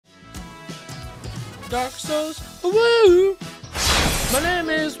Dark Souls. Woo! My name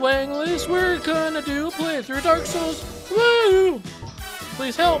is wangless. We're gonna do a playthrough Dark Souls. Woo!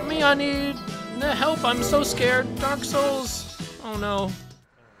 Please help me. I need help. I'm so scared. Dark Souls. Oh no.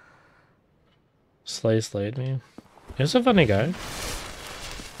 Slay slayed me. He's a funny guy.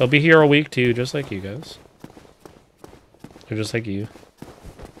 He'll be here a week too, just like you guys. Or just like you.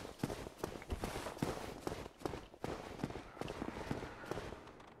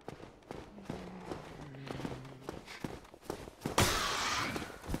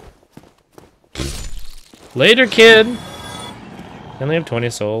 Later, kid! You only have 20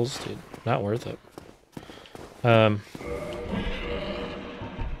 souls, dude. Not worth it.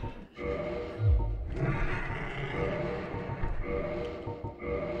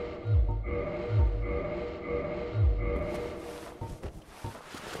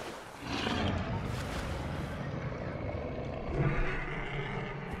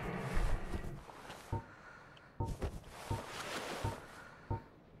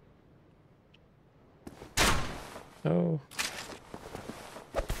 Oh.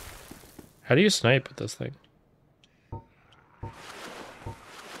 How do you snipe with this thing?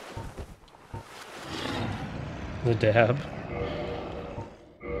 The dab.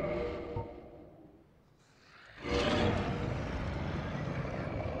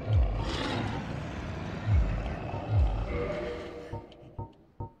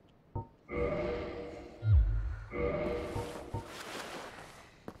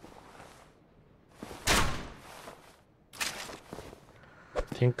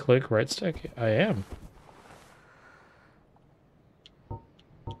 Think click right stick. I am.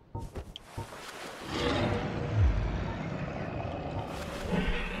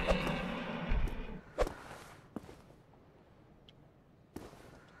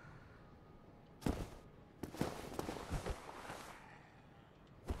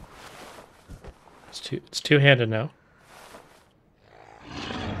 It's two-handed now.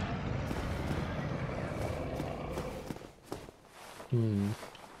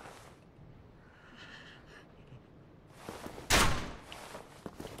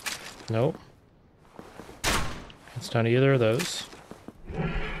 Nope. It's not either of those.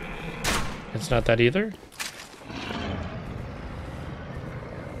 It's not that either.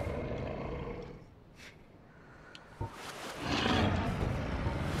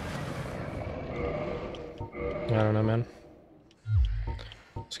 I don't know, man.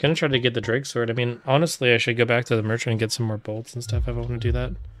 I was gonna try to get the Drake sword. I mean, honestly, I should go back to the merchant and get some more bolts and stuff if I want to do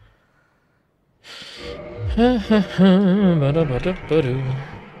that.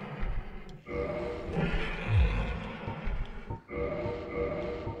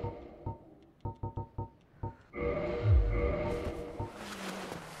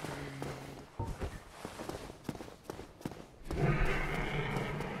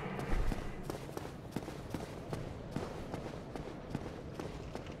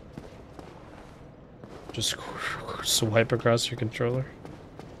 Just swipe across your controller.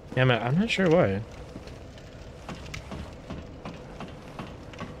 Yeah, man, I'm not sure why.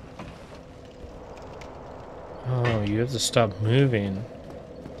 Oh, you have to stop moving.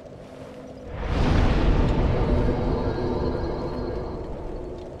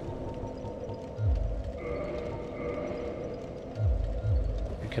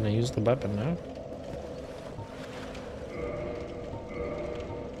 Can I use the weapon now?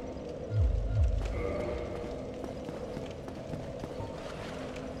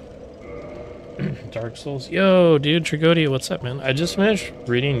 Dark Souls. Yo, dude, Trigodia, what's up, man? I just finished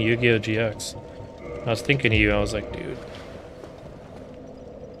reading Yu-Gi-Oh! GX. I was thinking of you, I was like, dude.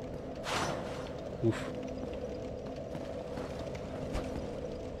 Oof.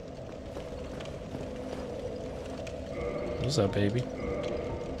 What's up, baby?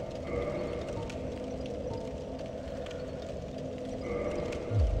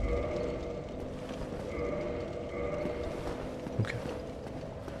 Okay.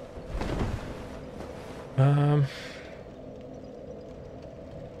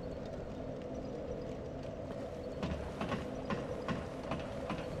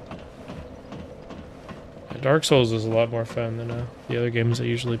 Dark Souls is a lot more fun than the other games I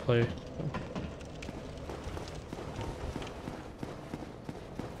usually play.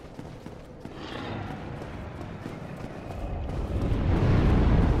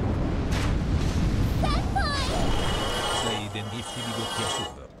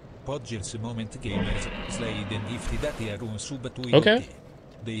 Okay.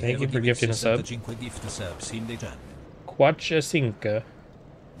 Thank you for gifting a sub. Quachacinca.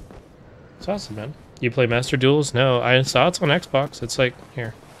 It's awesome, man. You play Master Duels? No, I saw it's on Xbox. It's like,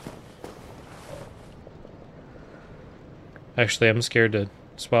 here. Actually, I'm scared to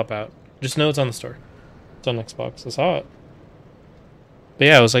swap out. Just know it's on the store. It's on Xbox. I saw it. But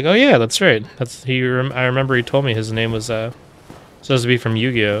yeah, I was like, oh yeah, that's right. That's I remember he told me his name was supposed to be from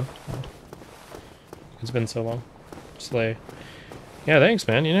Yu-Gi-Oh. It's been so long. Slay. Yeah, thanks,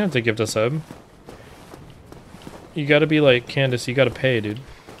 man. You don't have to give us a sub. You gotta be like Candace. You gotta pay, dude.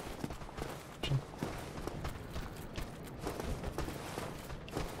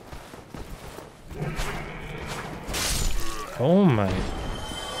 Oh my.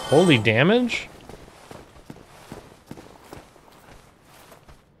 Holy damage?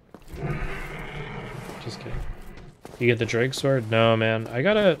 Just kidding. You get the Drake sword? No, man. I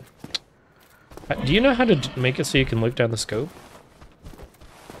gotta... Do you know how to make it so you can look down the scope?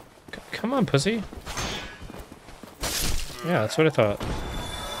 Come on, pussy. Yeah, that's what I thought.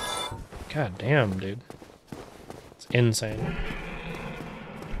 God damn, dude. It's insane.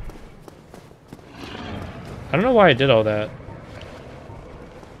 I don't know why I did all that.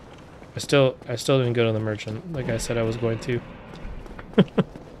 I still didn't go to the merchant like I said I was going to.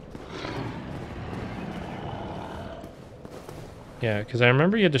 Yeah, because I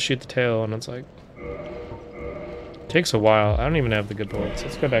remember you had to shoot the tail, and it's like... It takes a while. I don't even have the good bullets.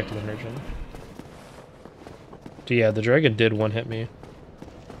 Let's go back to the merchant. Yeah, the dragon did one-hit me.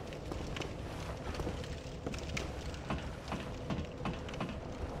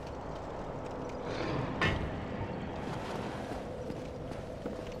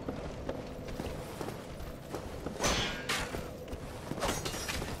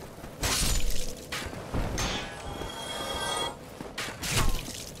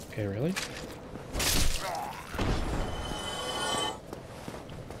 Okay, really?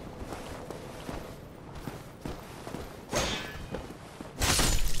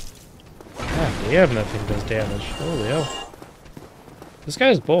 Damn, that thing does damage. Holy hell. This guy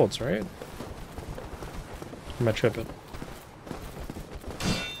has bolts, right? Am I tripping?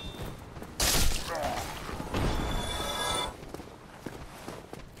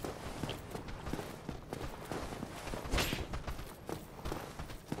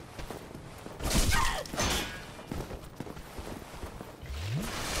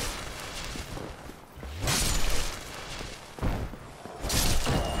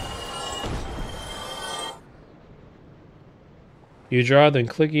 You draw, then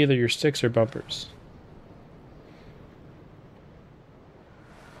click either your sticks or bumpers.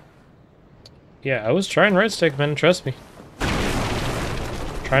 Yeah, I was trying right stick, man. Trust me.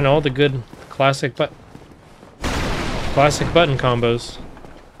 Trying all the good classic button combos.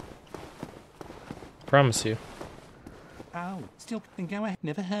 Promise you. Oh, still can go ahead.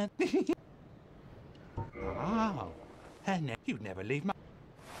 Never heard. Oh, you'd never leave my.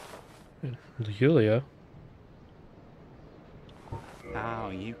 Julia. Oh,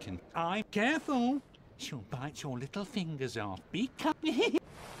 you can. I'm careful. She'll bite your little fingers off. Be careful.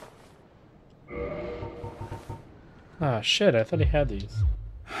 Ah, shit. I thought he had these.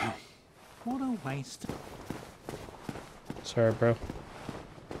 What a waste. Sorry, bro.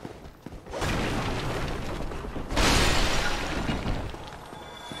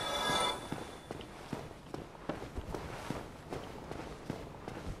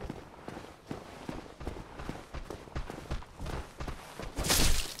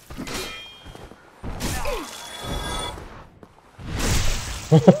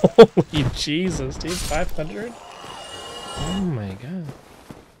 Holy Jesus, dude, 500? Oh my god.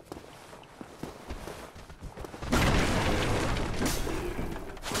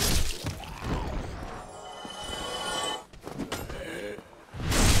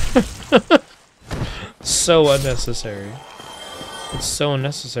 So unnecessary. It's so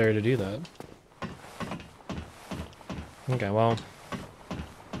unnecessary to do that. Okay, well.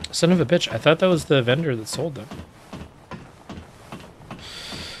 Son of a bitch, I thought that was the vendor that sold them.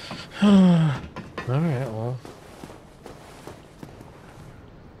 Alright, well.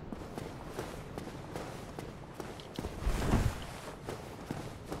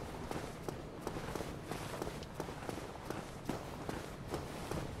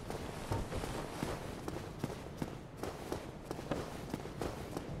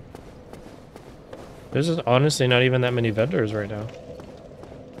 There's just honestly not even that many vendors right now.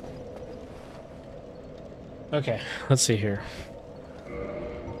 Okay, let's see here.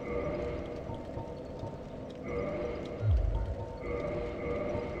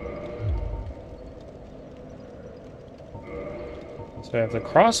 So I have the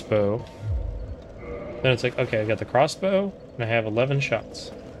crossbow. Then it's like, okay, I got the crossbow, and I have 11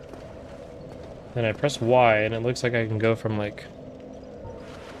 shots. Then I press Y, and it looks like I can go from like...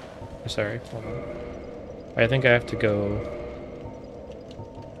 Sorry, hold on. I think I have to go...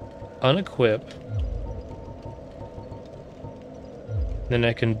 Unequip. Then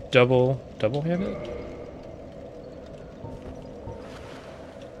I can double have it?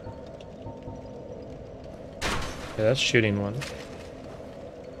 Yeah, that's shooting one.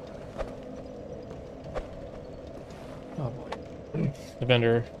 Oh boy. The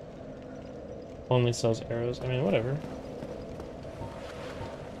vendor only sells arrows. I mean, whatever.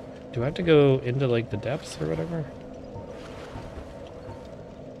 Do I have to go into, like, the depths or whatever?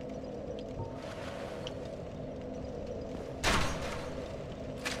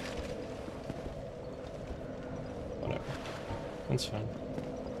 Whatever. That's fine.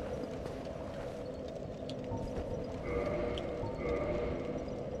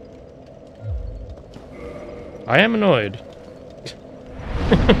 I am annoyed.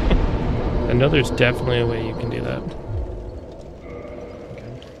 I know there's definitely a way you can do that.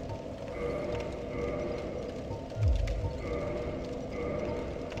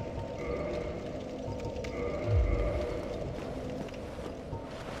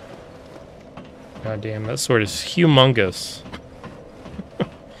 God damn, that sword is humongous.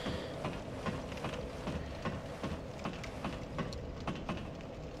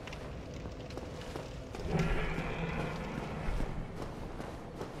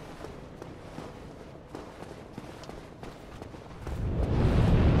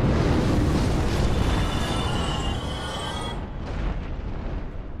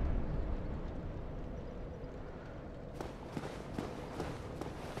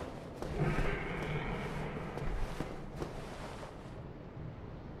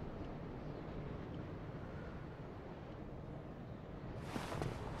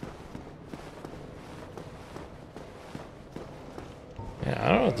 Yeah, I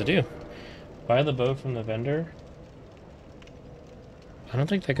don't know what to do. Buy the bow from the vendor? I don't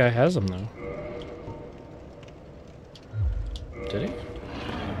think that guy has them, though. Did he?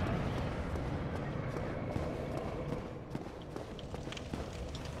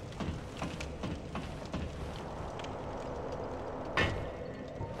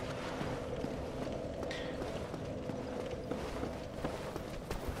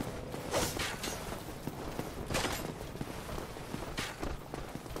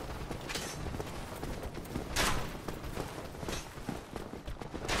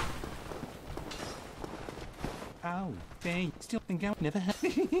 Oh, they still think I never had.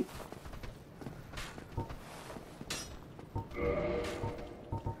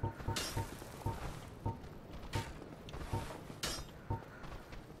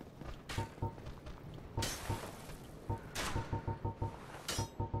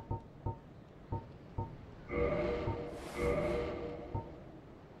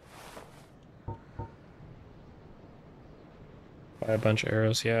 Buy a bunch of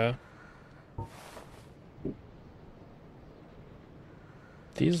arrows, yeah.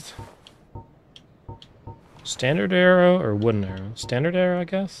 These... Standard arrow or wooden arrow? Standard arrow, I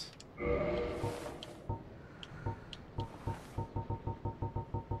guess? I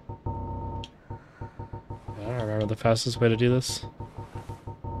don't remember the fastest way to do this.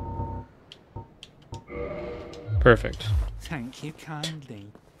 Perfect. Thank you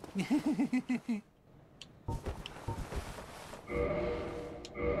kindly.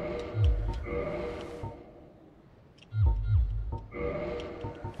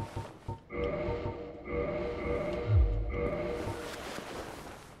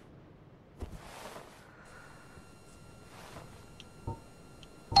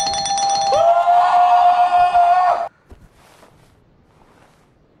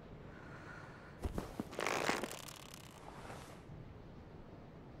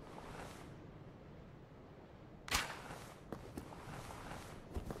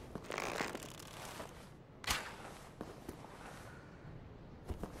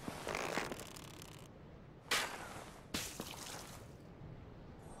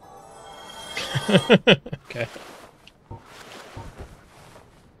 Okay.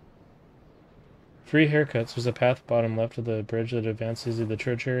 Free haircuts. There's a path bottom left of the bridge that advances to the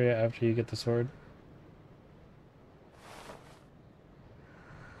church area after you get the sword.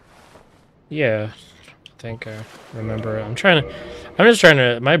 Yeah, I think I remember it. I'm just trying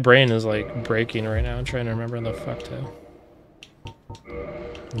to, my brain is like breaking right now. I'm trying to remember the fuck to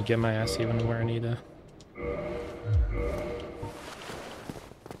get my ass even where I need to.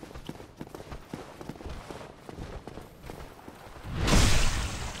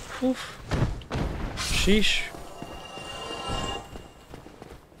 Oof. Sheesh.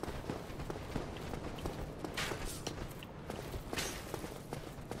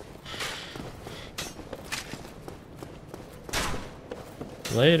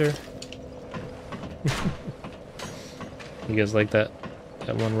 Later. You guys like that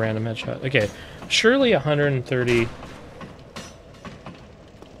one random headshot? Okay, surely 130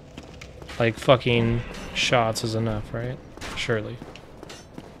 like fucking shots is enough, right? Surely.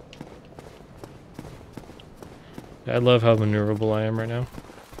 I love how maneuverable I am right now.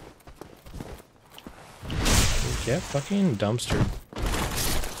 Get fucking dumpstered.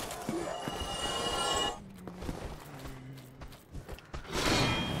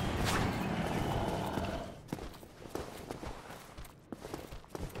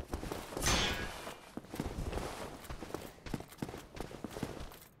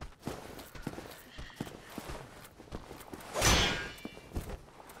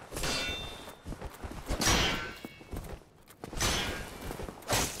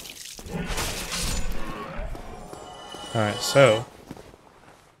 Alright, so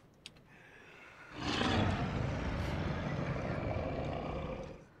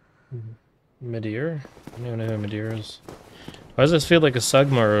Midir? I don't even know who Midir is. Why does this feel like a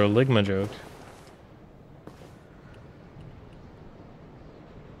Sugma or a Ligma joke?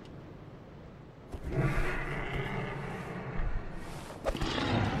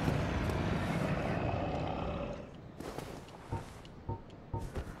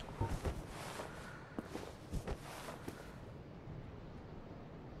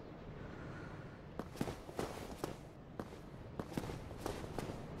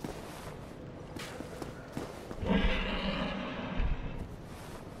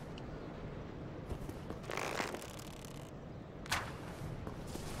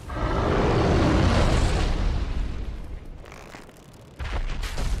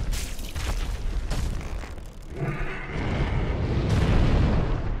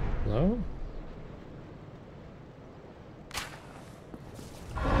 Hello?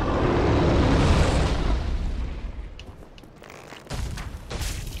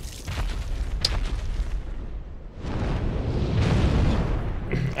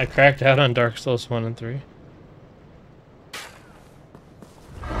 I cracked out on Dark Souls 1 and 3.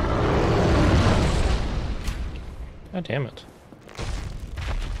 God damn it.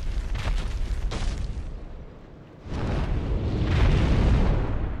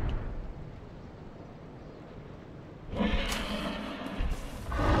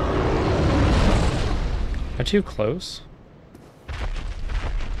 Am I too close?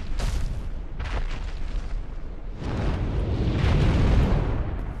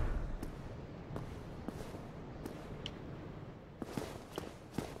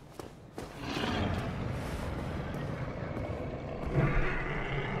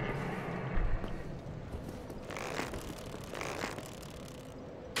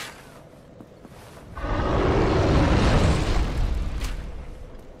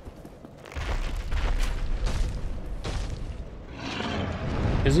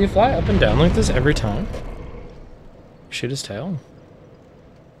 Does he fly up and down like this every time? Shoot his tail?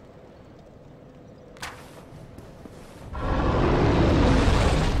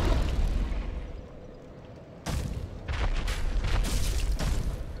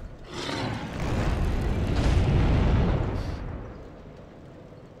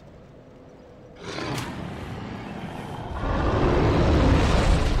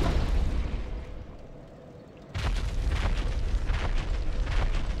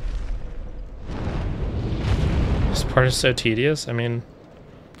 This part is so tedious. I mean,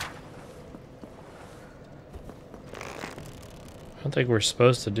 I don't think we're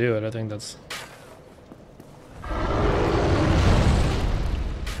supposed to do it. I think that's...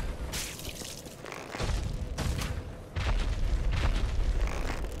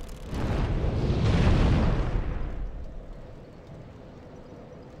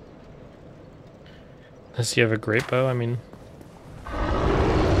 Unless you have a great bow, I mean...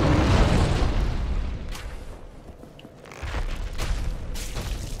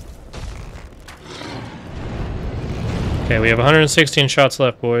 Okay, we have 116 shots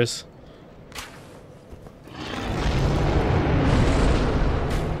left, boys.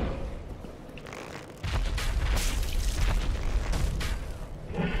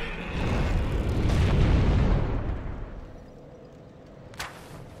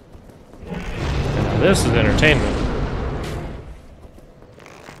 Now this is entertainment.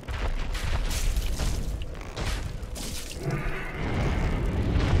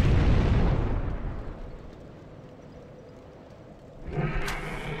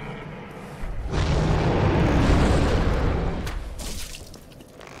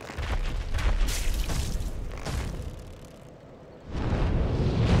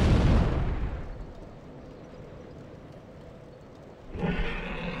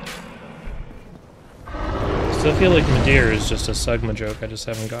 Still feel like Midir is just a Sugma joke I just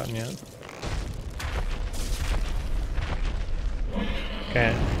haven't gotten yet.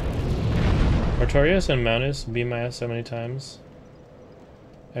 Okay. Artorias and Mountis beat my ass so many times.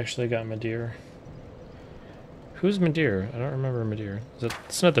 Actually got Midir. Who's Midir? I don't remember Midir.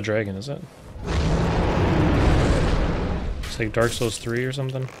 It's not the dragon, is it? It's like Dark Souls 3 or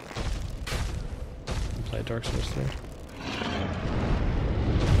something. Play Dark Souls 3.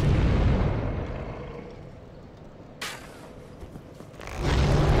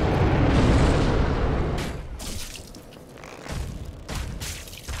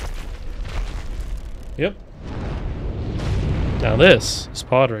 Yep. Now this is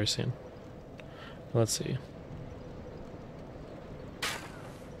pod racing. Let's see.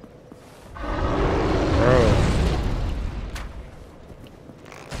 Bro.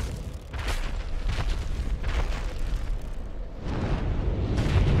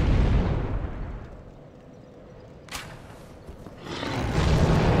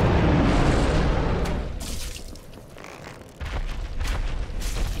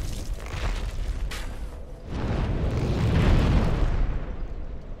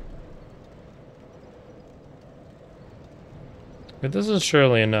 But this is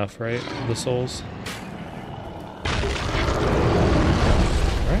surely enough, right? The souls.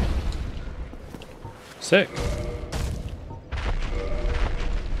 Alright. Sick.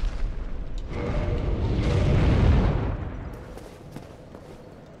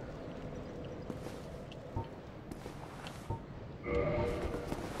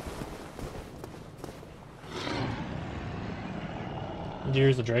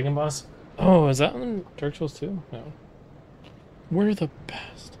 Here's the dragon boss. Oh, is that in Dark Souls 2? No. We're the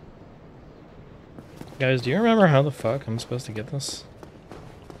best. Guys, do you remember how the fuck I'm supposed to get this?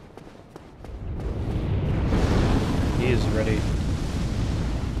 He is ready.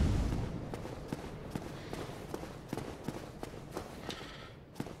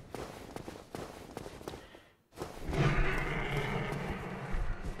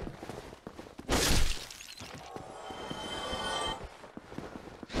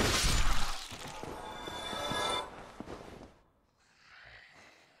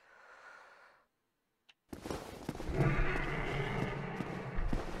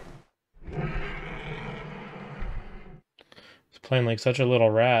 Playing like such a little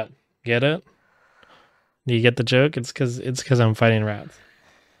rat. Get it? Do you get the joke? It's cause I'm fighting rats.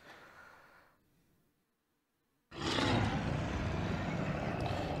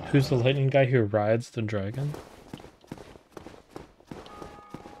 Who's the lightning guy who rides the dragon?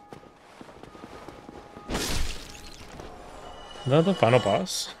 Is that the final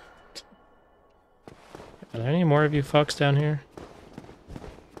boss? Are there any more of you fucks down here?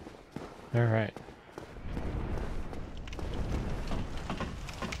 Alright.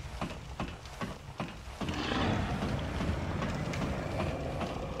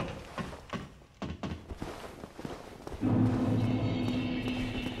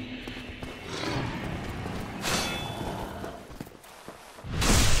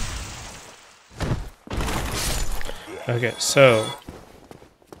 Okay, so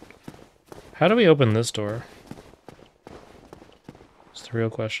how do we open this door? It's the real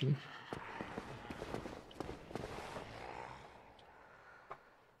question.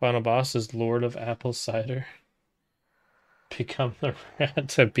 Final boss is Lord of Apple Cider. Become the rat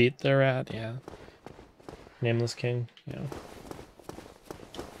to beat the rat, yeah. Nameless King, yeah.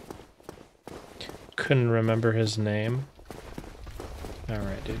 Couldn't remember his name.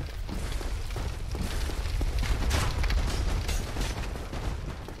 Alright, dude.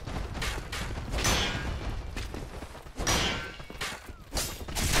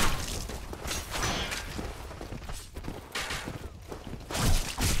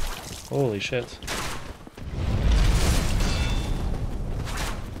 Holy shit.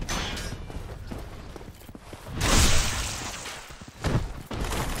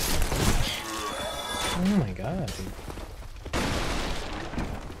 Oh my god, dude.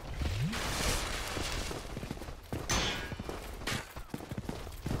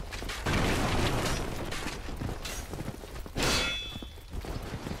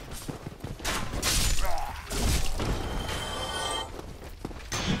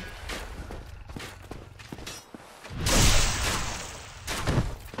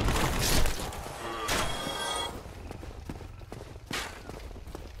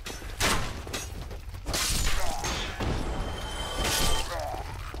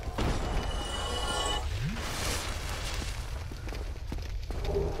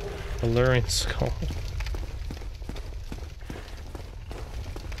 Alluring skull.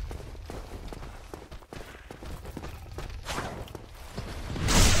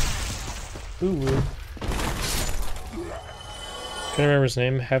 Ooh. Can't remember his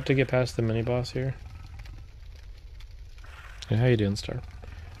name. Have to get past the mini boss here. Hey, how you doing, Star?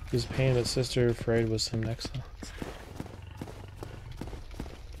 He's pain, but Sister afraid was some excellence.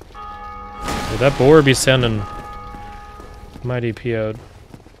 Dude, that boar be sounding mighty PO'd.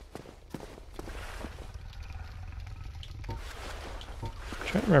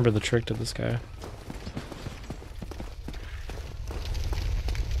 remember the trick to this guy.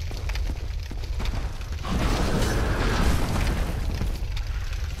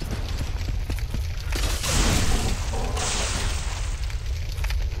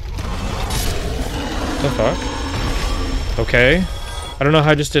 The fuck? Okay. I don't know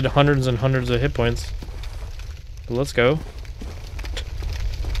how I just did hundreds and hundreds of hit points. But let's go.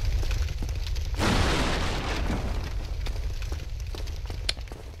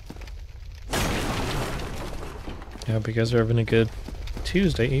 I hope you guys are having a good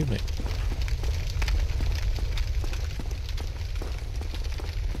Tuesday evening.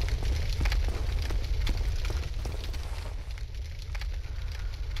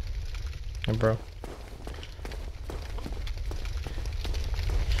 Hey, bro.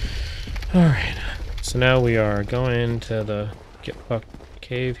 Alright. So now we are going to the Get Fucked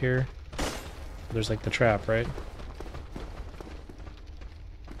cave here. There's like the trap, right?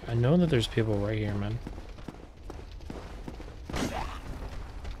 I know that there's people right here, man.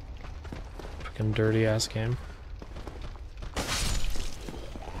 Fucking dirty ass game.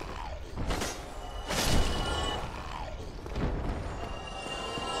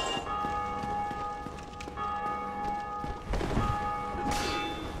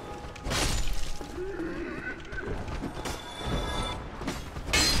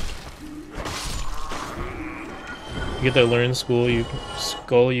 You get that learn skull, you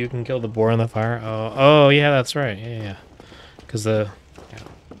can kill the boar on the fire. Oh yeah, that's right. Yeah. Because the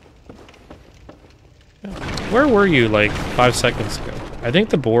where were you like 5 seconds ago? I think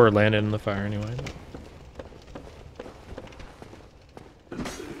the boar landed in the fire anyway.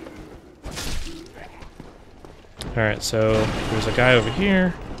 Alright, so there's a guy over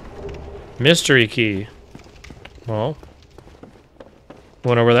here. Mystery key. Well,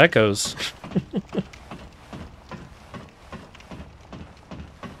 wonder where that goes.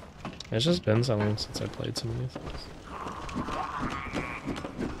 It's just been so long since I played some of these things.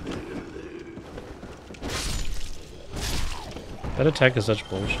 That attack is such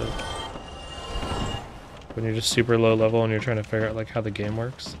bullshit. When you're just super low level and you're trying to figure out like how the game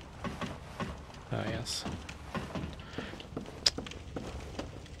works. Ah, yes.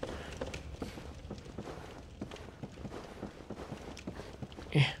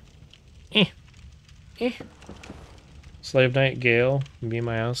 Slave Knight Gale, be in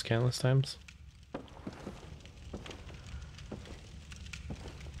my house countless times.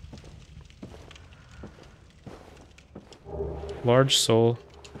 Large soul.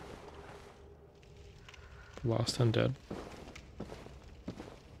 Lost undead.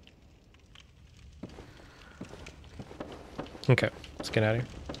 Okay, let's get out of here.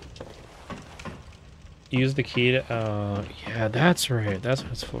 Use the key to, yeah, that's right. That's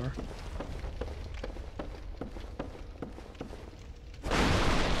what it's for.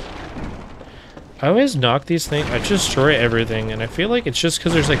 I always knock these things. I destroy everything, and I feel like it's just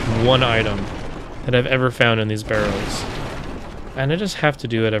because there's like one item that I've ever found in these barrels. And I just have to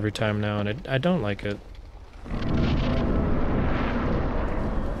do it every time now, and I don't like it.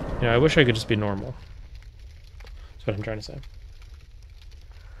 You know, I wish I could just be normal. That's what I'm trying to say.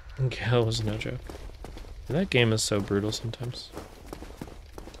 Gale was no joke. That game is so brutal sometimes.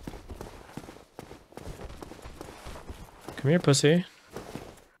 Come here, pussy.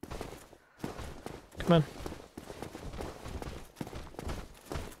 Come on.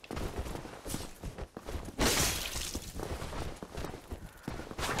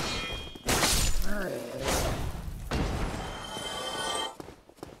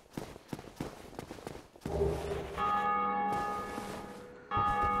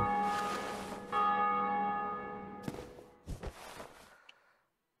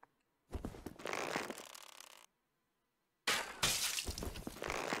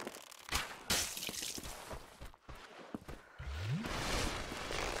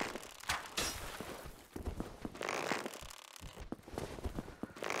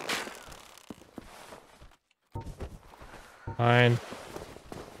 Fine.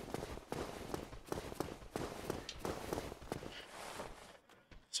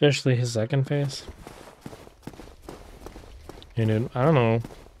 Especially his second face. You know, I don't know.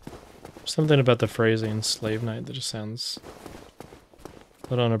 Something about the phrasing Slave Knight that just sounds a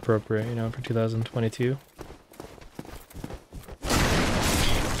little inappropriate, you know, for 2022.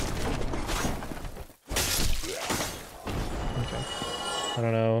 Okay. I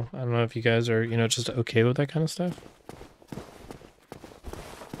don't know. I don't know if you guys are, you know, just okay with that kind of stuff.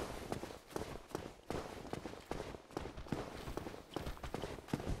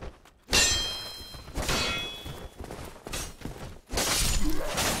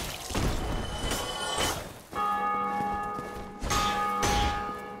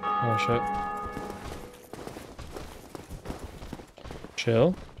 shit.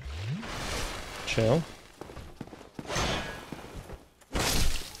 Chill. Chill.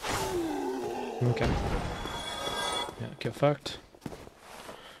 Okay. Yeah, get fucked.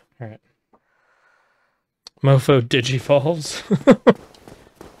 Alright. Mofo Digivolves.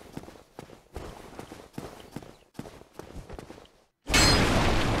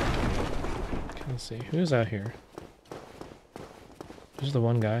 Let's see. Who's out here? Who's the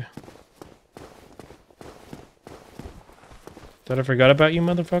one guy? Thought I forgot about you,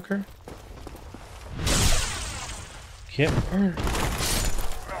 motherfucker? Get hurt.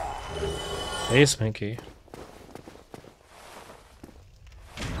 Basement key.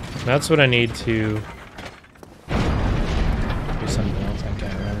 That's what I need to do something else. I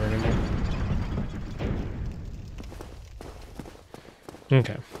can't remember anymore.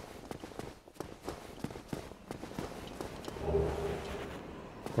 Okay.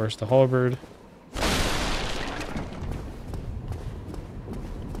 Where's the halberd?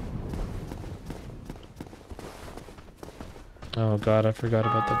 Oh god, I forgot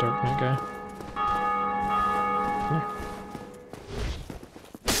about the Dark Knight guy.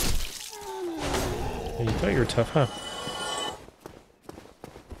 Yeah, you thought you were tough, huh?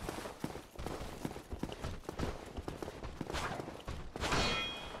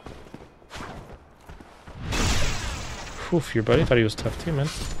 Oof, your buddy thought he was tough too, man.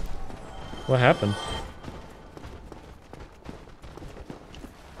 What happened?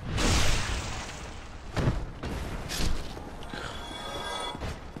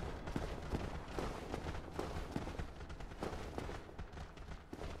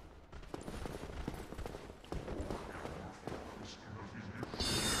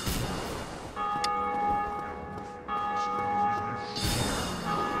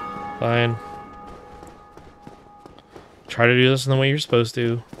 Fine. Try to do this in the way you're supposed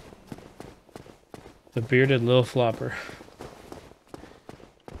to. The bearded little flopper.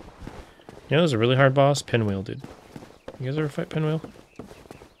 You know, it was a really hard boss? Pinwheel, dude. You guys ever fight Pinwheel?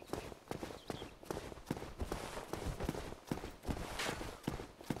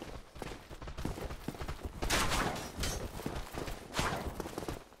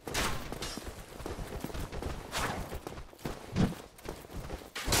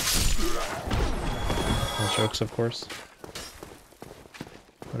 Jokes, of course.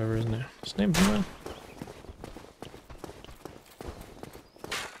 Whatever his name. His name's Pinwheel.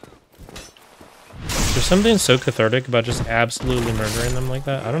 There's something so cathartic about just absolutely murdering them like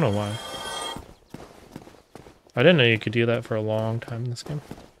that. I don't know why. I didn't know you could do that for a long time in this game.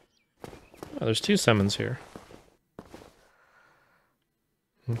 Oh, there's 2 summons here.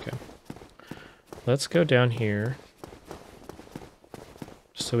 Okay. Let's go down here.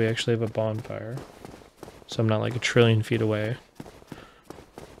 Just so we actually have a bonfire. So I'm not like a trillion feet away.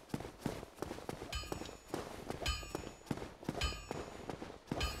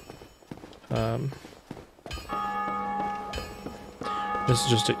 This is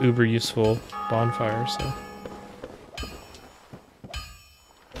just an uber useful bonfire, so.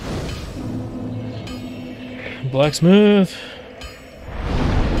 Blacksmith!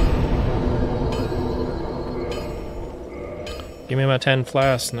 Give me my 10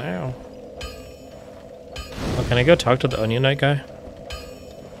 flasks now. Oh, can I go talk to the Onion Knight guy?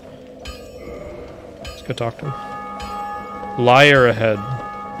 Let's go talk to him. Liar ahead.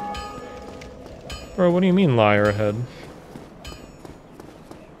 Bro, what do you mean liar ahead?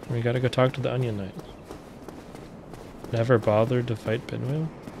 We gotta go talk to the Onion Knight. Never bothered to fight Pinwheel?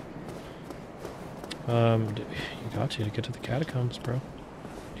 You got to get to the catacombs, bro.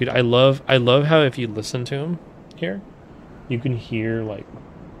 Dude, I love how if you listen to him here, you can hear like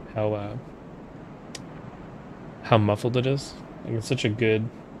how muffled it is. Like, it's such a good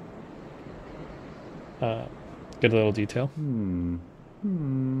good little detail.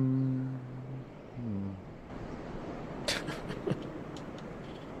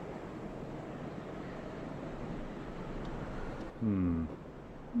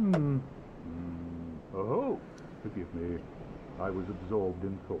 Oh, forgive me. I was absorbed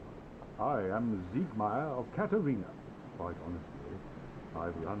in thought. I am Siegmeyer of Katarina. Quite honestly,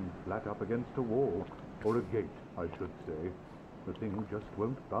 I've run flat up against a wall, or a gate, I should say. The thing just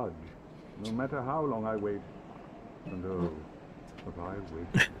won't budge, no matter how long I wait. And oh, have I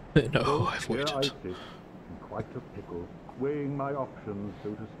waited? No, I've waited. Here I sit, in quite a pickle, weighing my options,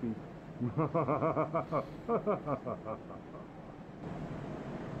 so to speak.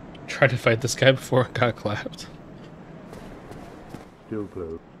 Tried to fight this guy before I got clapped. Still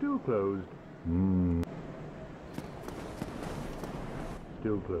closed. Still closed.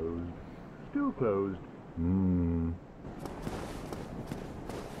 Still closed. Still closed.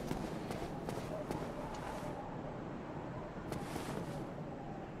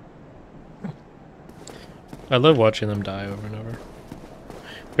 I love watching them die over and over.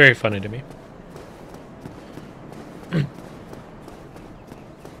 Very funny to me.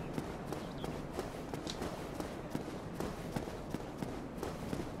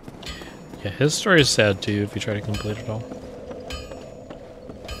 Yeah, his story is sad too if you try to complete it all.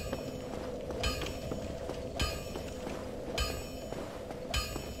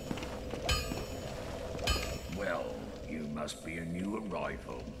 Well, you must be a new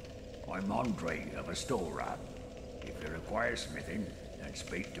arrival. I'm Andre of Astoria. If you require smithing, then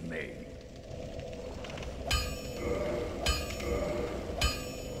speak to me.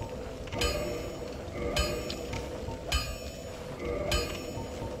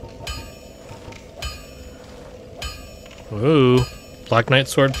 Ooh, Black Knight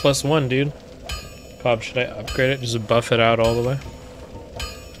Sword +1, dude. Cobb, should I upgrade it? Just buff it out all the way?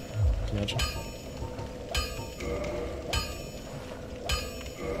 Imagine.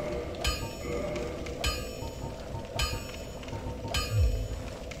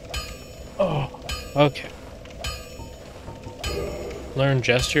 Oh, okay. Learn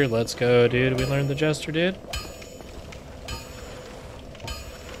gesture, let's go, dude. We learned the gesture, dude.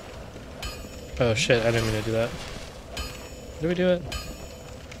 Oh shit, I didn't mean to do that. Did we do it?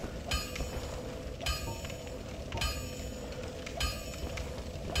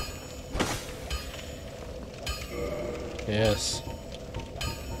 Yes.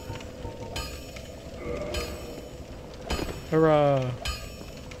 Hurrah!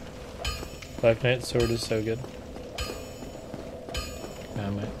 Black Knight Sword is so good.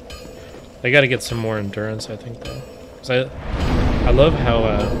 I gotta get some more endurance, I think, though. 'Cause I love how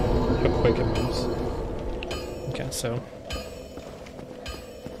quick it moves. Okay, so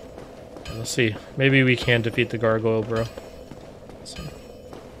let's see. Maybe we can defeat the gargoyle, bro. Let's see.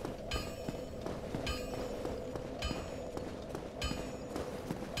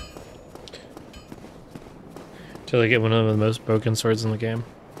 Till I get one of the most broken swords in the game.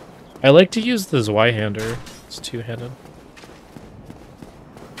 I like to use the Zweihander. It's two-handed.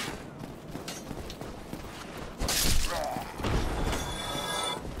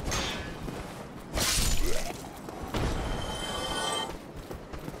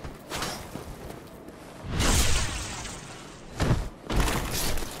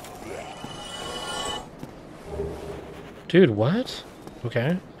 Dude, what?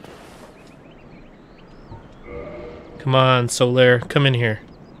 Okay. Come on, Solaire, come in here.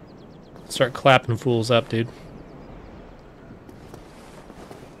 Start clapping fools up, dude.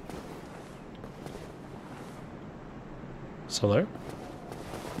 Solaire?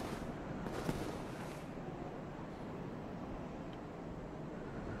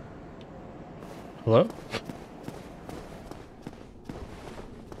 Hello?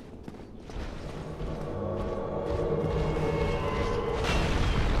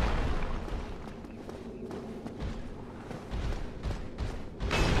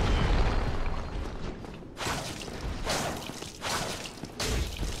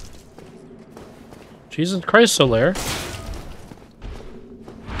 Jesus Christ, Solaire.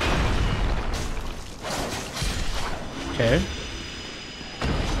 Okay.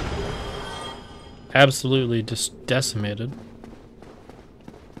 Absolutely just decimated.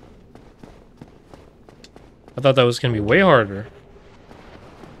 I thought that was gonna be way harder.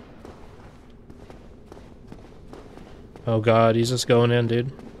 Oh god, he's just going in,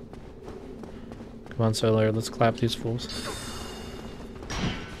 dude. Come on, Solaire, let's clap these fools.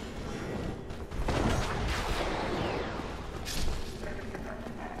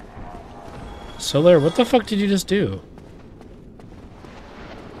 Solaire, what the fuck did you just do?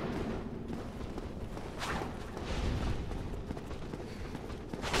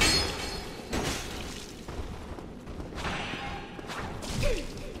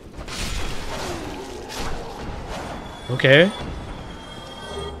 Okay.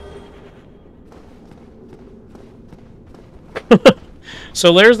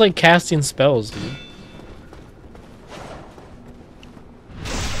 Solaire's like casting spells, dude.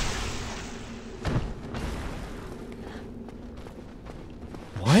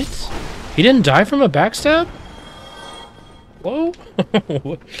 What? He didn't die from a backstab? Whoa.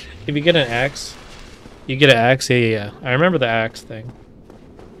 If you get an axe, you get an axe. Yeah. I remember the axe thing.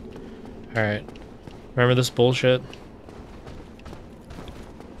 Alright. Remember this bullshit?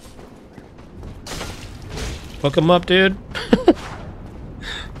 Hook him up, dude.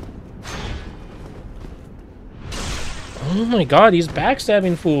 Oh my god, he's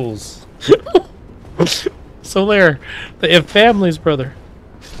backstabbing fools. Solaire, the family's brother.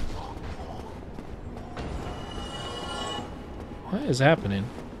 What is happening?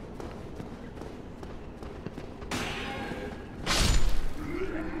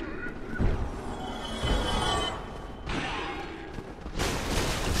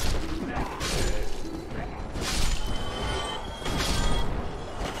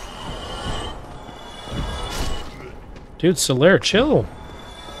 Dude, Solaire, chill.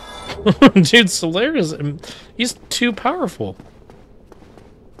 Dude, Solaire is... He's too powerful.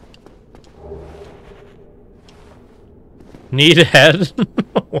 Need a head?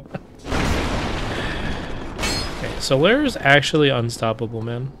 What? Okay, Solaire is actually unstoppable,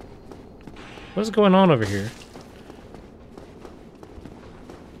 man. What's going on over here?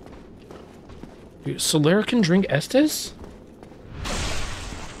 Dude, Solaire can drink Estes?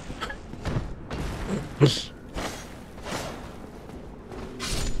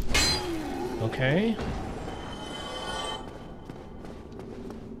 Okay.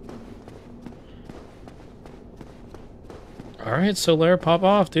 Alright, Solaire, pop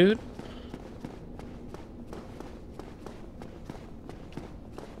off, dude.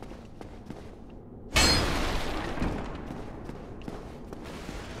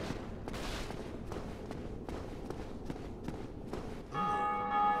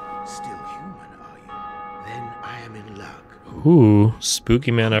 Ooh,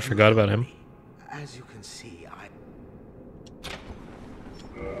 spooky man, I forgot about him. As you can see,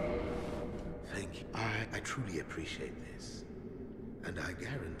 thank you. I truly appreciate this. And I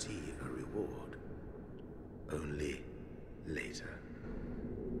guarantee a reward. Only later.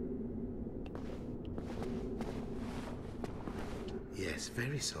 Yes,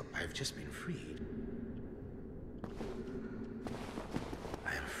 very so. I've just been freed.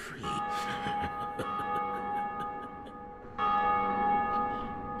 I am free.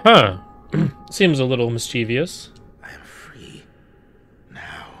 Huh. Seems a little mischievous. I am free.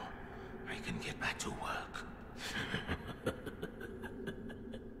 Now, I can get back to work.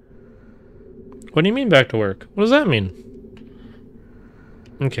 What do you mean back to work? What does that mean?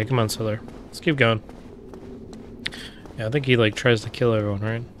 Okay, come on, Solaire. Let's keep going. Yeah, I think he, like, tries to kill everyone,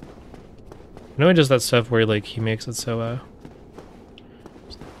 right? I know he does that stuff where, like, he makes it so,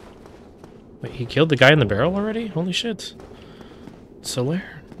 Wait, he killed the guy in the barrel already? Holy shit.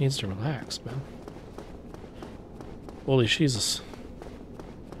 Solaire needs to relax, man. Holy Jesus.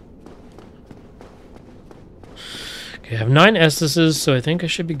 Okay, I have 9 Estuses, so I think I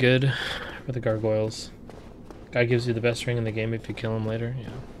should be good for the gargoyles. Guy gives you the best ring in the game if you kill him later. Yeah.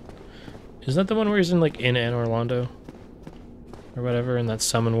 Is that the one where he's in, like, in Anne Orlando? Or whatever, in that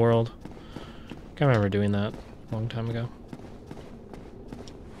summon world? I remember doing that a long time ago.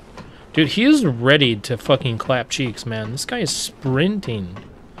 Dude, he is ready to fucking clap cheeks, man. This guy is sprinting.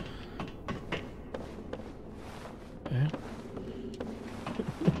 Okay.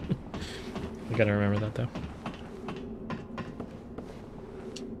 I gotta remember that, though.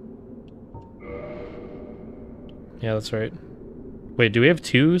 Yeah, that's right. Wait, do we have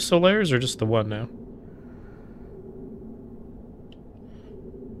 2 Solaires or just the one now?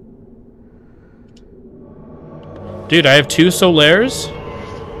 Dude, I have 2 Solaires?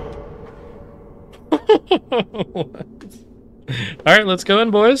 Alright, let's go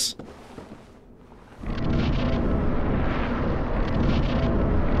in, boys.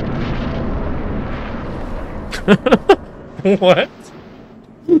 What?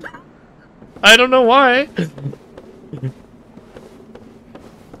 I don't know why.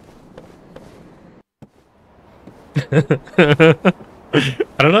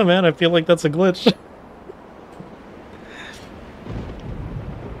 I don't know, man. I feel like that's a glitch.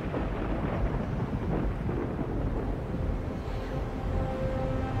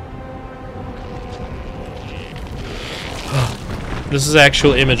 This is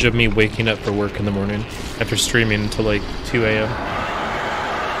actual image of me waking up for work in the morning after streaming until like 2 a.m.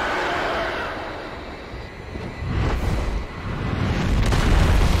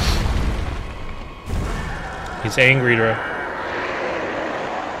 He's angry, bro.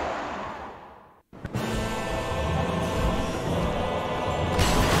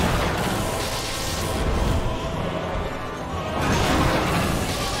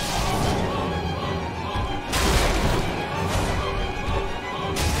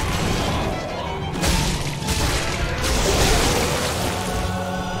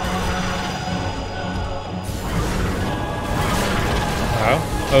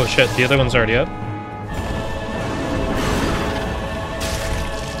 Oh shit, the other one's already up.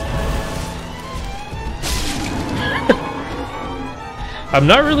 I'm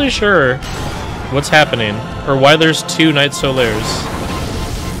not really sure what's happening, or why there's 2 Night Solaires.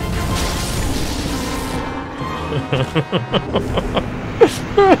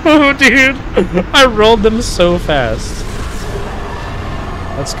 Oh, dude! I rolled them so fast.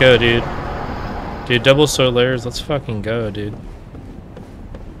 Let's go, dude. Dude, double Solaires, let's fucking go, dude.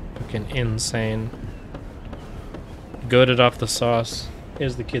 Fucking insane. Goated off the sauce,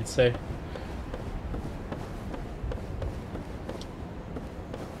 as the kids say.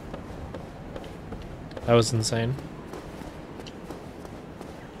 That was insane.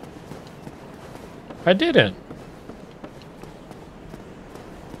 I didn't.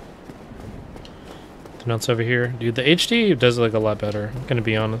 Nothing else over here. Dude, the HD does look a lot better. I'm gonna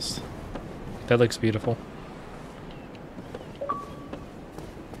be honest. That looks beautiful.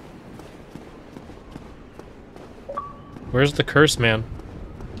 Where's the curse man?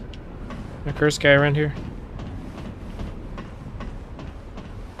 A curse guy around here?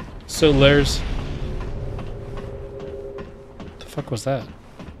 Solaires. What the fuck was that?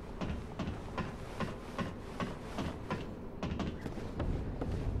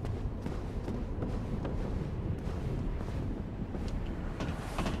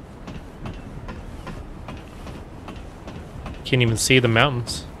 Can't even see the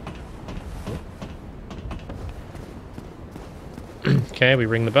mountains. Okay, we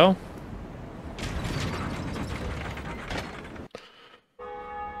ring the bell.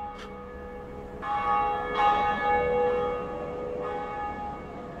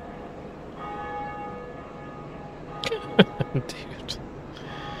 Dude.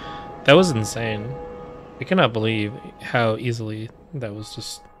 That was insane. I cannot believe how easily that was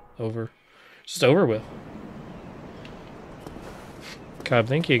just over. Just over with. God,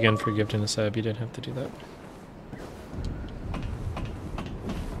 thank you again for gifting a sub. You didn't have to do that.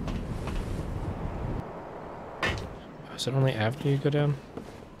 Oh, is it only after you go down?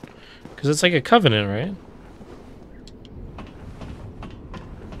 Because it's like a covenant, right?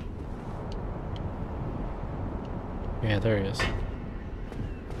 Yeah, there he is.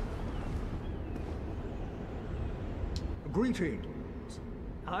 Greetings.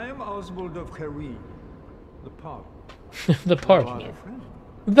 I am Oswald of Careem, the partner. The partner.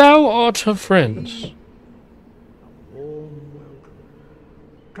 Thou art a friend. Warm welcome.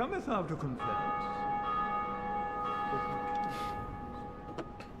 Cometh thou to confess?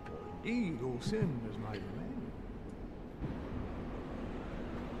 For indeed, all sin is my domain.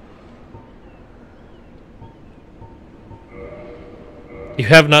 You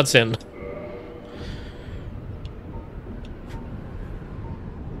have not sinned.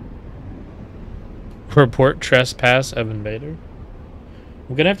 Report trespass of invader.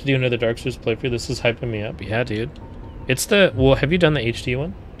 I'm gonna have to do another Dark Souls playthrough. This is hyping me up. Yeah, dude. It's the... Well, have you done the HD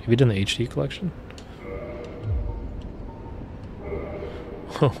one? Have you done the HD collection?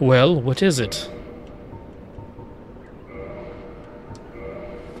 Well, what is it?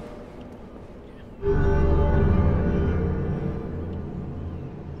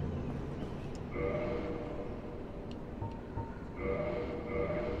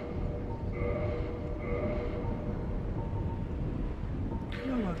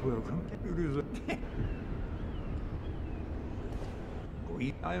 Welcome. It is a...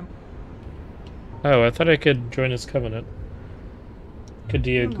 I am... Oh, I thought I could join his covenant. Could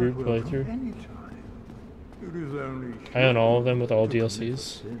do a group playthrough. It is only... I own all of them with all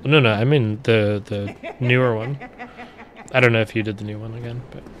DLCs. No, I mean the newer one. I don't know if you did the new one again,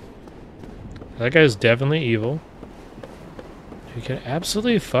 but that guy's definitely evil. You can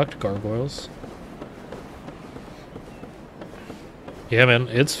absolutely fucked gargoyles. Yeah, man,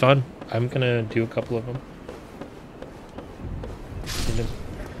 it's fun. I'm gonna do a couple of them.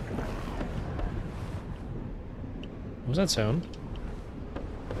 What was that sound?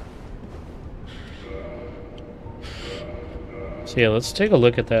 So yeah, let's take a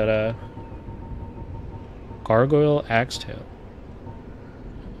look at that gargoyle axe tail.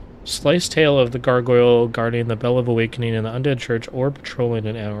 Slice tail of the gargoyle guarding the Bell of Awakening in the Undead Church or patrolling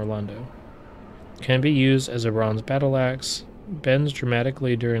in Orlando. Can be used as a bronze battle axe. Bends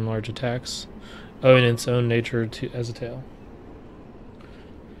dramatically during large attacks, owing its own nature to as a tail.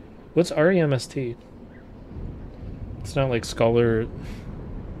 What's REMST? It's not like Scholar,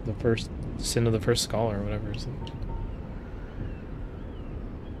 the first sin of the first scholar or whatever, is it?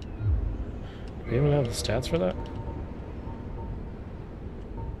 Do we even have the stats for that?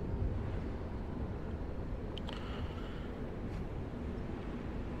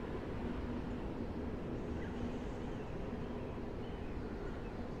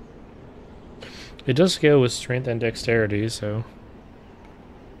 It does scale with strength and dexterity, so...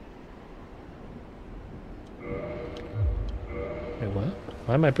 Wait, what?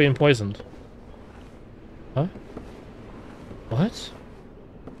 Why am I being poisoned? Huh? What?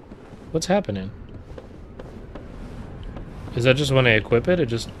 What's happening? Is that just when I equip it, it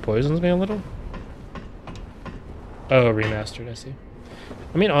just poisons me a little? Oh, remastered, I see.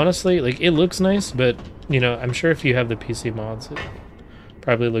 I mean, honestly, like, it looks nice, but, you know, I'm sure if you have the PC mods, it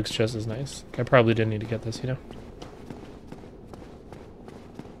probably looks just as nice. I probably didn't need to get this, you know?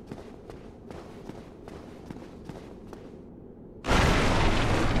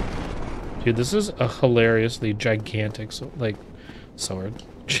 Dude, this is a hilariously gigantic, like, sword.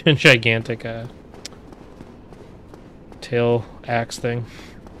 Gigantic, tail axe thing.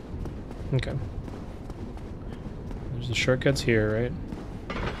 Okay. There's the shortcuts here, right?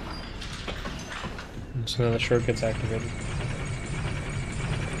 So now the shortcuts activated.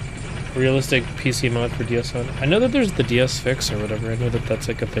 Realistic PC mod for DS on. I know that there's the DS fix or whatever. I know that that's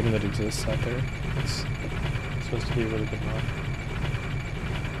like a thing that exists out there. It's supposed to be a really good mod.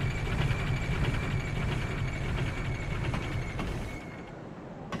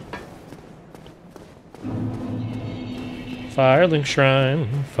 Firelink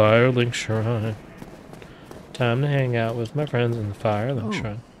Shrine, Firelink Shrine. Time to hang out with my friends in the Firelink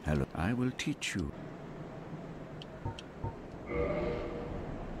Shrine. Hello, I will teach you.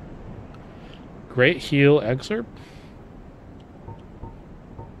 Great Heal Excerpt.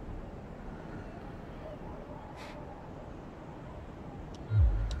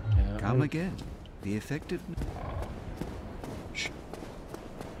 Yeah, Come again. The effectiveness.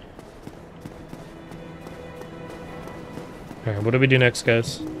 Alright, what do we do next,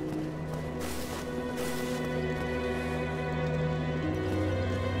 guys?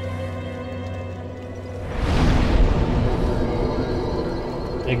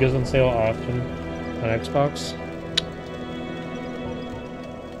 It goes on sale often on Xbox.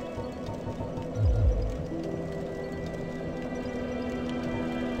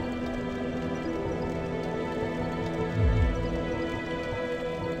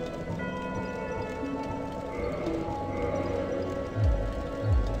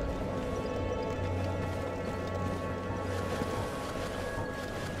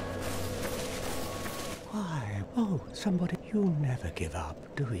 Why, oh, somebody, you never give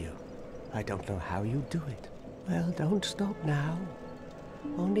up, do you? I don't know how you do it. Well, don't stop now.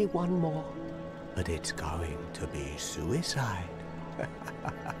 Only one more. But it's going to be suicide.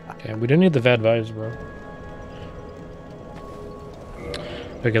 Okay, we don't need the bad vibes, bro.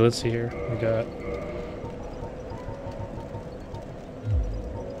 Okay, let's see here. We got...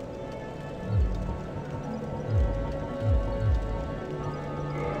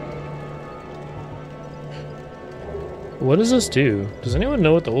 What does this do? Does anyone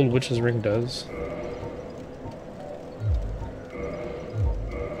know what the old witch's ring does?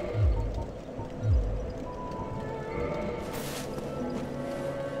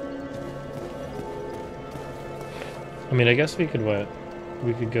 I mean, I guess we could what?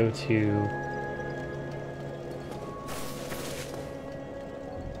 We could go to...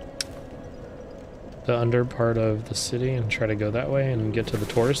 the under part of the city and try to go that way and get to the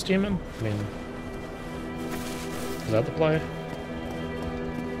tourist demon? I mean... Is that the play?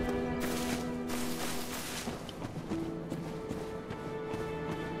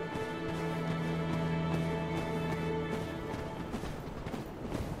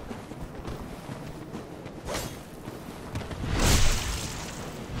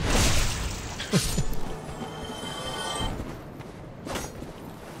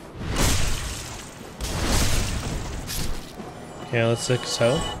 Yeah, let's 6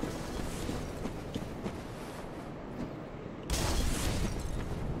 health.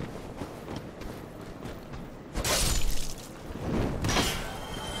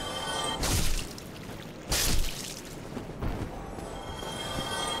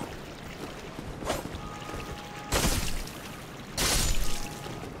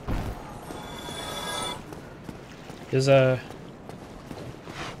 Is oh,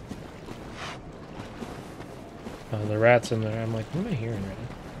 the rat's in there. I'm like, what am I hearing right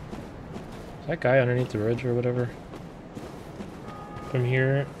now? Is that guy underneath the ridge or whatever? From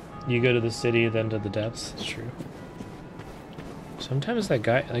here, you go to the city, then to the depths. It's true. Sometimes that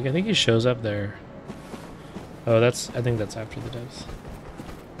guy, like, I think he shows up there. Oh, that's, I think that's after the depths.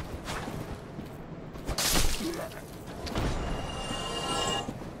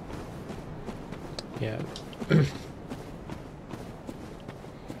 Yeah.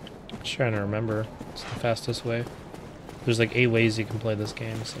 Just trying to remember. It's the fastest way. There's like 8 ways you can play this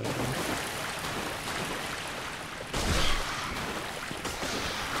game, so...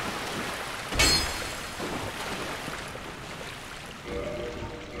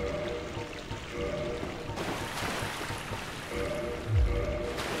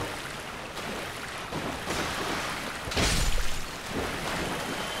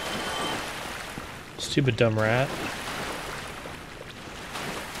 Stupid dumb rat.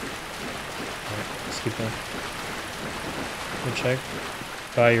 Alright, let's keep going. Go check.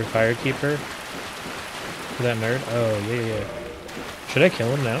 Buy your firekeeper. For that nerd? Oh, yeah. Should I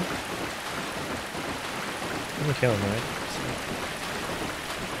kill him now? I'm gonna kill him, right?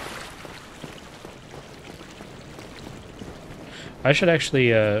 I should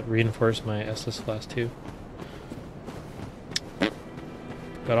actually reinforce my Estus class too.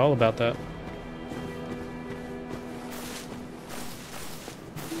 Forgot all about that.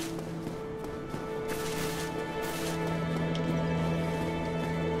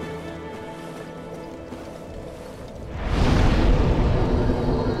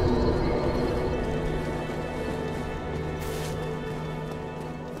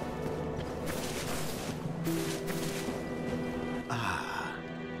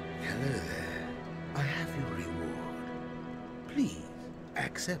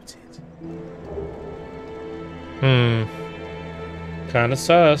 accept it. Kinda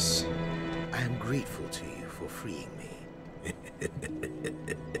sus. I am grateful to you for freeing me.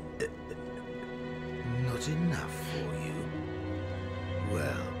 Not enough for you?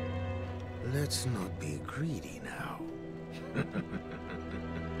 Well, let's not be greedy now.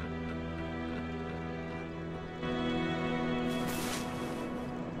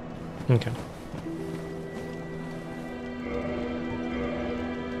 Okay.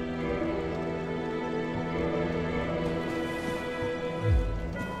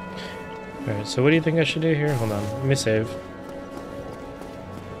 Alright, so what do you think I should do here? Hold on, let me save.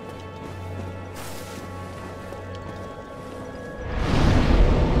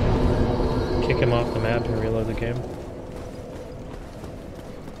 Kick him off the map and reload the game.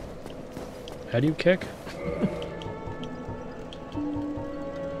 How do you kick?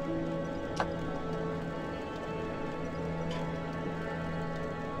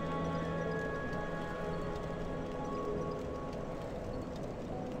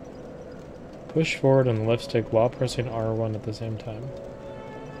 Push forward on the left stick while pressing R1 at the same time.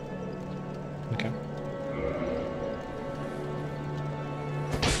 Okay.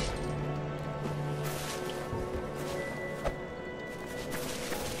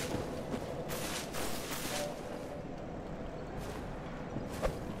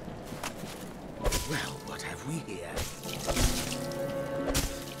 Well, what have we here?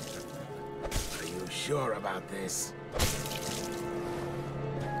 Are you sure about this?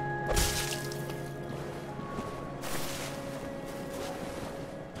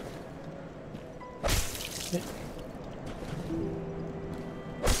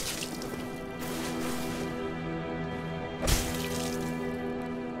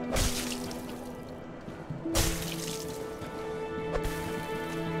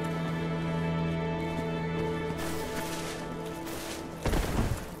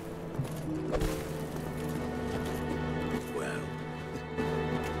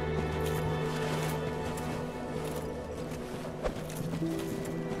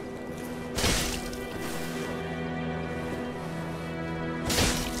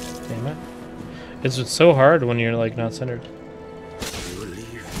 Damn it. It's just so hard when you're like not centered. You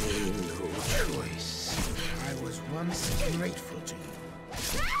leave me no choice. I was once grateful to you.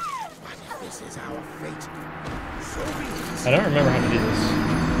 But if this is our fate, so be it. I don't remember how to do this.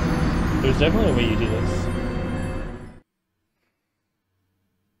 There's definitely a way you do this.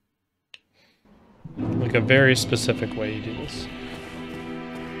 Like a very specific way you do this.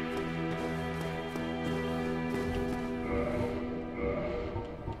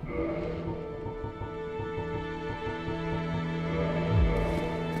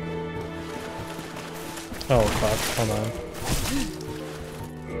 Oh fuck, hold on.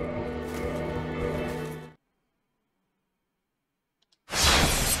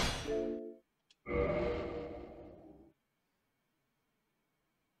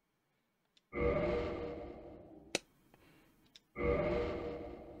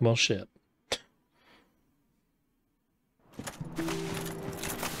 Well, shit.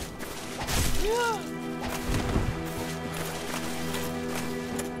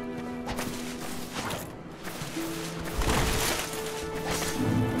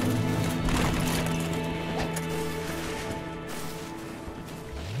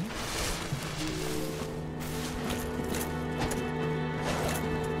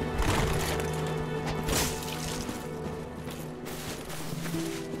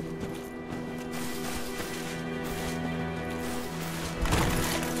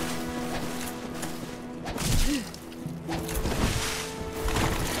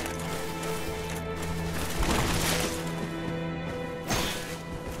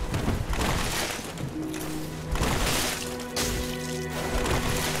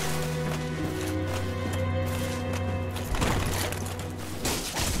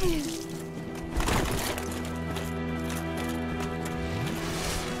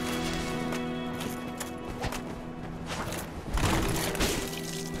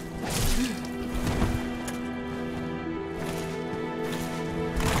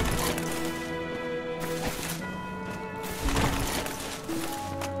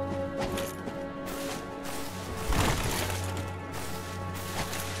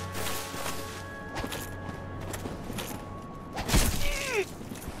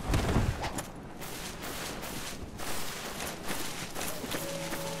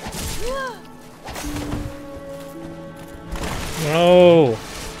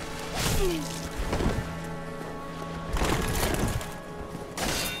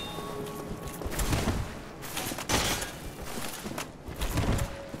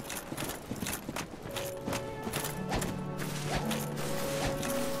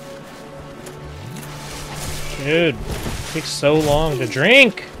 Dude, it takes so long to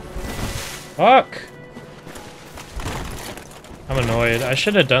drink. Fuck. I'm annoyed. I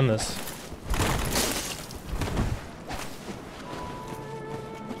should have done this.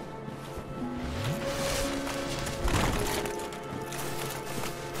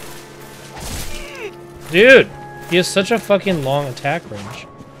 Dude, he has such a fucking long attack range.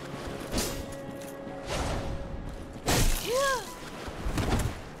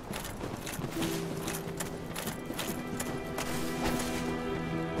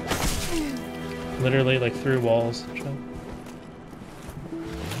 Literally, like, through walls.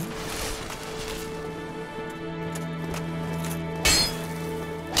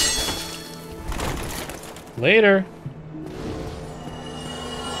 Later.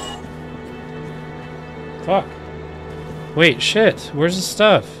 Fuck. Wait, shit. Where's the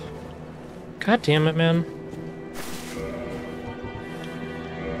stuff? God damn it, man.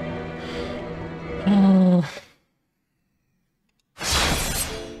 Oh.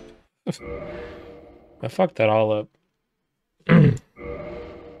 I fucked that all up. The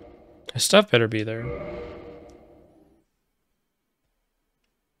stuff better be there.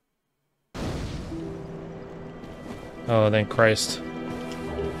 Oh, thank Christ.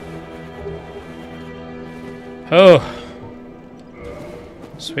 Oh!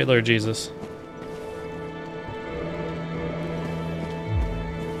 Sweet Lord Jesus.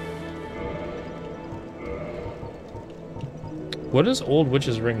 What does Old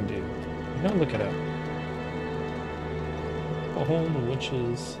Witch's Ring do? I'm gonna look it up. Old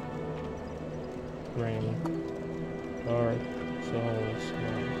Witch's Ring. Dark Souls.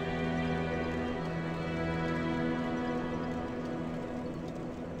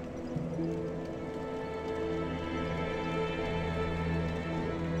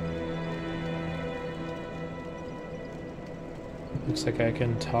 Looks like I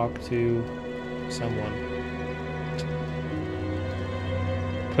can talk to someone.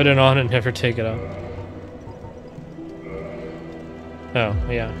 Put it on and never take it off. Oh,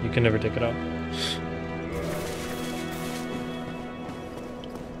 yeah, you can never take it off.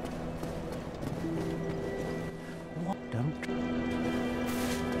 What? Don't.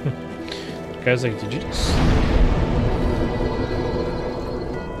 The guy's like, did you just...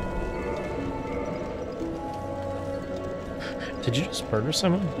 Did you just murder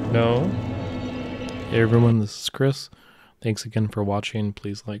someone? No. Hey everyone, this is Chris. Thanks again for watching.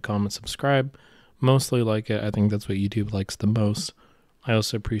 Please like, comment, subscribe. Mostly like it. I think that's what YouTube likes the most. I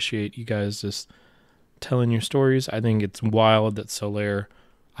also appreciate you guys just telling your stories. I think it's wild that Solaire,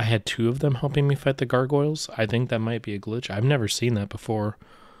 I had 2 of them helping me fight the gargoyles. I think that might be a glitch. I've never seen that before.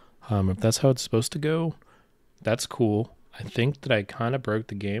 If that's how it's supposed to go, that's cool. I think that I kind of broke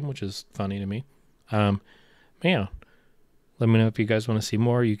the game, which is funny to me. Yeah. Let me know if you guys want to see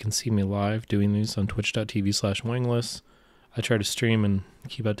more. You can see me live doing these on twitch.tv/wangless. I try to stream and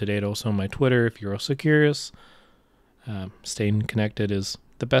keep up to date also on my Twitter if you're also curious. Staying connected is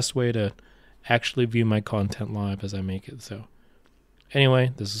the best way to actually view my content live as I make it. So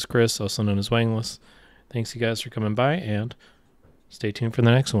anyway, this is Chris, also known as Wangless. Thanks you guys for coming by, and stay tuned for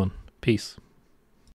the next one. Peace.